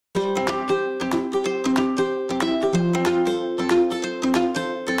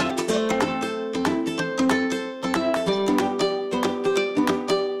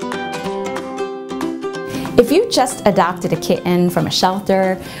If you just adopted a kitten from a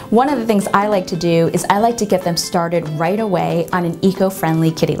shelter, one of the things I like to do is I like to get them started right away on an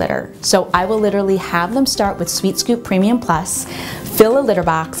eco-friendly kitty litter. So I will literally have them start with Sweet Scoop Premium Plus, fill a litter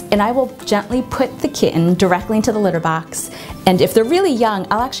box, and I will gently put the kitten directly into the litter box. And if they're really young,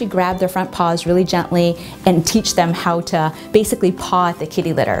 I'll actually grab their front paws really gently and teach them how to basically paw at the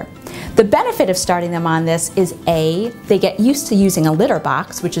kitty litter. The benefit of starting them on this is A, they get used to using a litter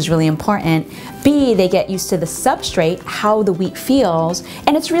box, which is really important. B, they get used to the substrate, how the wheat feels,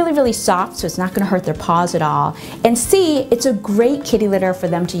 and it's really, really soft, so it's not going to hurt their paws at all. And C, it's a great kitty litter for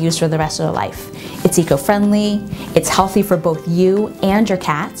them to use for the rest of their life. It's eco-friendly, it's healthy for both you and your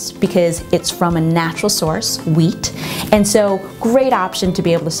cats because it's from a natural source, wheat, and so great option to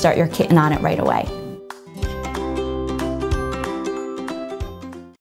be able to start your kitten on it right away.